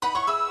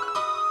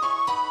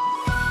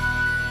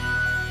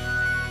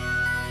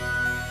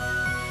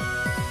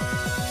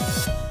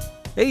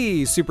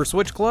Hey, Super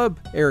Switch Club!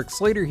 Eric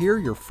Slater here,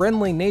 your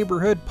friendly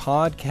neighborhood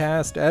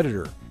podcast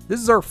editor. This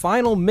is our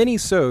final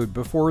mini-sode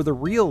before the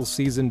real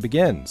season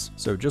begins,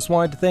 so just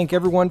wanted to thank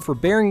everyone for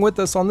bearing with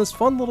us on this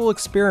fun little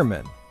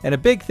experiment. And a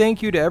big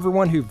thank you to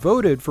everyone who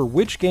voted for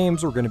which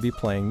games we're going to be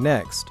playing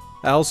next.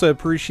 I also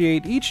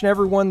appreciate each and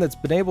everyone that's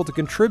been able to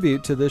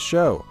contribute to this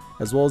show,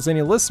 as well as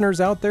any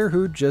listeners out there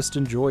who just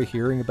enjoy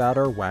hearing about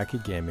our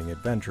wacky gaming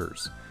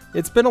adventures.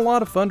 It's been a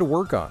lot of fun to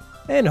work on,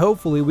 and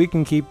hopefully we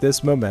can keep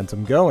this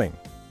momentum going.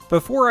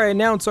 Before I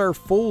announce our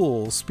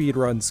full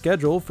speedrun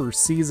schedule for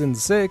Season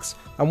 6,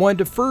 I wanted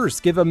to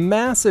first give a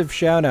massive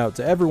shout out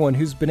to everyone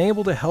who's been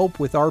able to help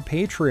with our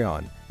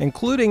Patreon,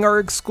 including our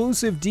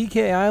exclusive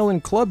DK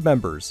Island Club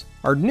members,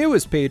 our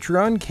newest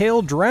Patreon,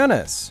 Kale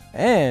Dranis,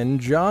 and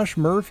Josh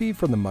Murphy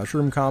from the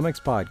Mushroom Comics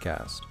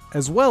podcast,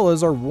 as well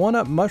as our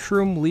 1UP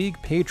Mushroom League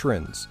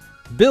patrons,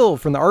 Bill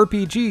from the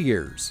RPG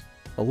Years,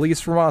 Elise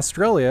from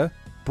Australia,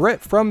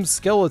 Brett from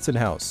Skeleton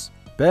House,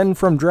 Ben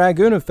from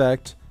Dragoon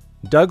Effect,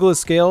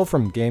 Douglas Gale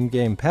from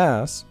Game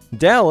Pass,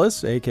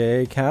 Dallas,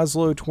 aka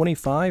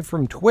Caslo25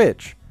 from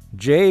Twitch,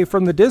 Jay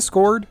from the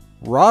Discord,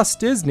 Ross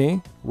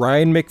Disney,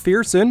 Ryan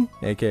McPherson,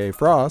 aka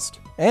Frost,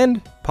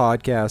 and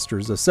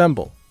Podcasters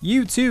Assemble.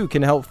 You too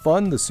can help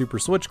fund the Super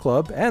Switch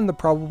Club and the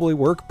Probably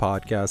Work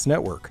Podcast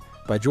Network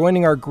by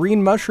joining our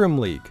Green Mushroom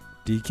League,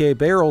 DK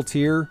Barrel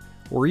tier,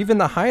 or even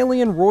the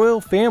Hylian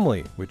Royal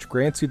Family, which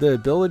grants you the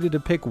ability to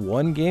pick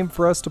one game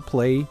for us to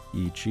play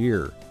each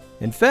year.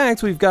 In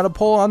fact, we've got a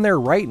poll on there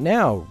right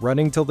now,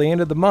 running till the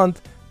end of the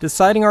month,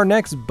 deciding our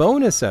next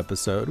bonus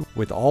episode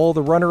with all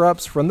the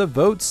runner-ups from the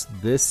votes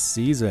this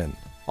season.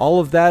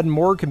 All of that and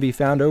more can be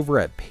found over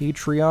at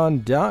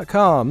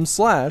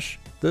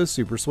patreon.com/the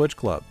Super Switch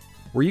Club,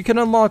 where you can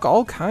unlock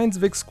all kinds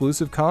of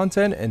exclusive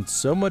content and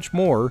so much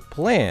more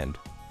planned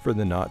for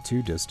the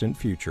not-too-distant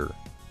future.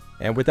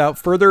 And without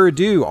further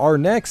ado, our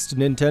next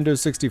Nintendo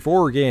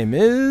 64 game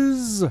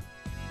is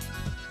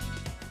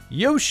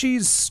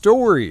Yoshi's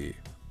Story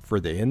for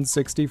the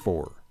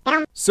N64.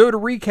 So to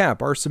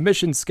recap, our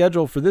submission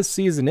schedule for this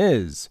season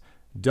is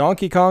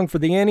Donkey Kong for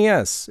the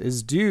NES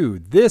is due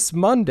this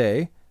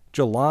Monday,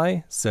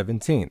 July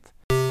 17th.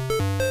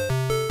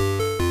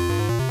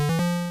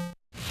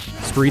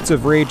 Streets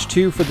of Rage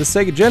 2 for the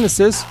Sega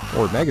Genesis,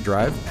 or Mega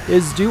Drive,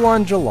 is due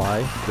on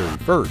July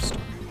 31st.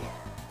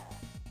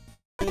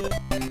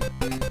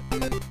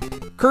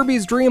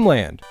 Kirby's Dream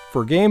Land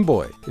for Game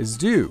Boy is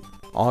due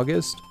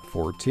August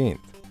 14th.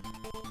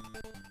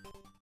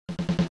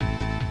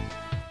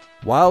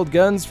 Wild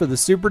Guns for the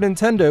Super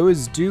Nintendo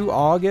is due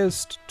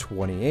August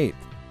 28th.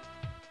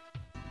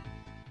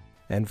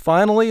 And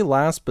finally,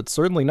 last but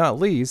certainly not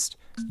least,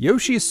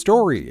 Yoshi's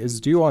Story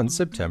is due on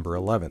September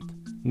 11th.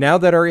 Now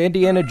that our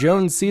Indiana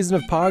Jones season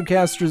of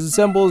Podcasters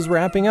Assemble is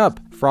wrapping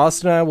up,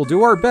 Frost and I will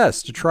do our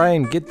best to try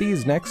and get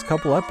these next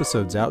couple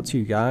episodes out to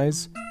you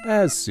guys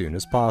as soon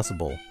as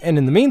possible. And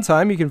in the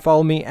meantime, you can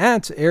follow me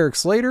at Eric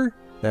Slater.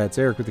 That's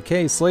Eric with a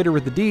K, Slater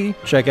with a D.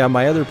 Check out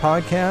my other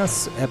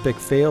podcasts, Epic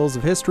Fails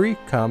of History,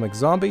 Comic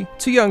Zombie,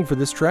 Too Young for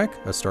This Trek,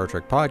 a Star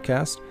Trek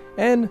podcast,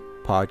 and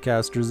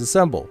Podcasters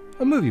Assemble,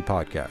 a movie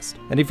podcast.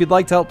 And if you'd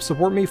like to help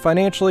support me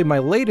financially, my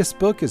latest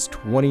book is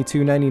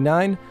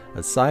 $22.99, a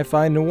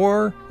sci-fi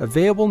noir,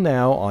 available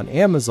now on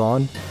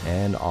Amazon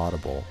and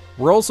Audible.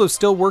 We're also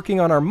still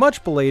working on our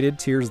much belated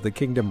Tears of the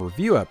Kingdom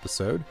review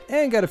episode,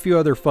 and got a few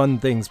other fun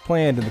things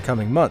planned in the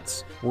coming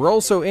months. We're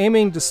also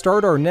aiming to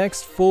start our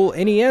next full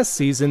NES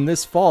season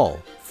this fall,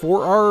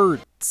 for our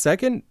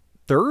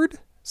third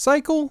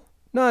cycle?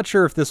 Not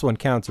sure if this one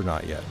counts or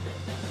not yet.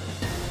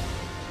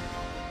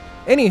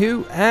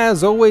 Anywho,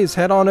 as always,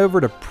 head on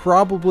over to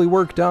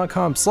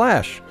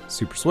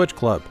probablywork.com/Super Switch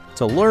Club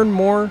to learn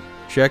more,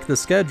 check the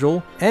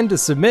schedule, and to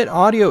submit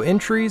audio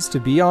entries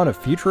to be on a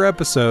future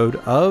episode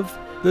of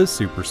the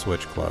Super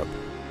Switch Club.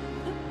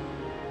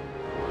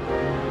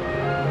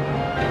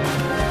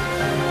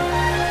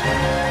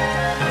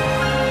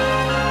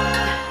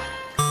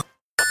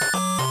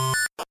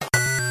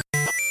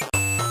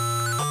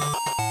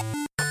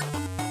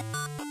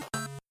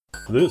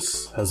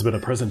 This has been a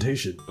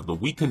presentation of the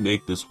We Can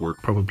Make This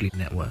Work Probably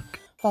Network.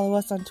 Follow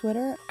us on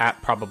Twitter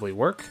at Probably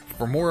Work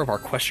for more of our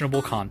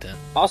questionable content.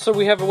 Also,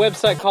 we have a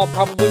website called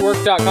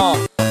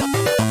probablywork.com.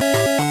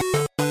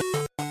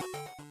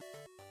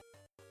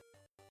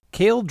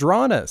 Kale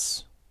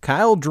Dranis.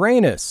 Kyle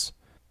Dranis.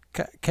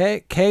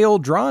 Kale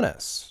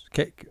Dranis.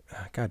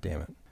 God damn it.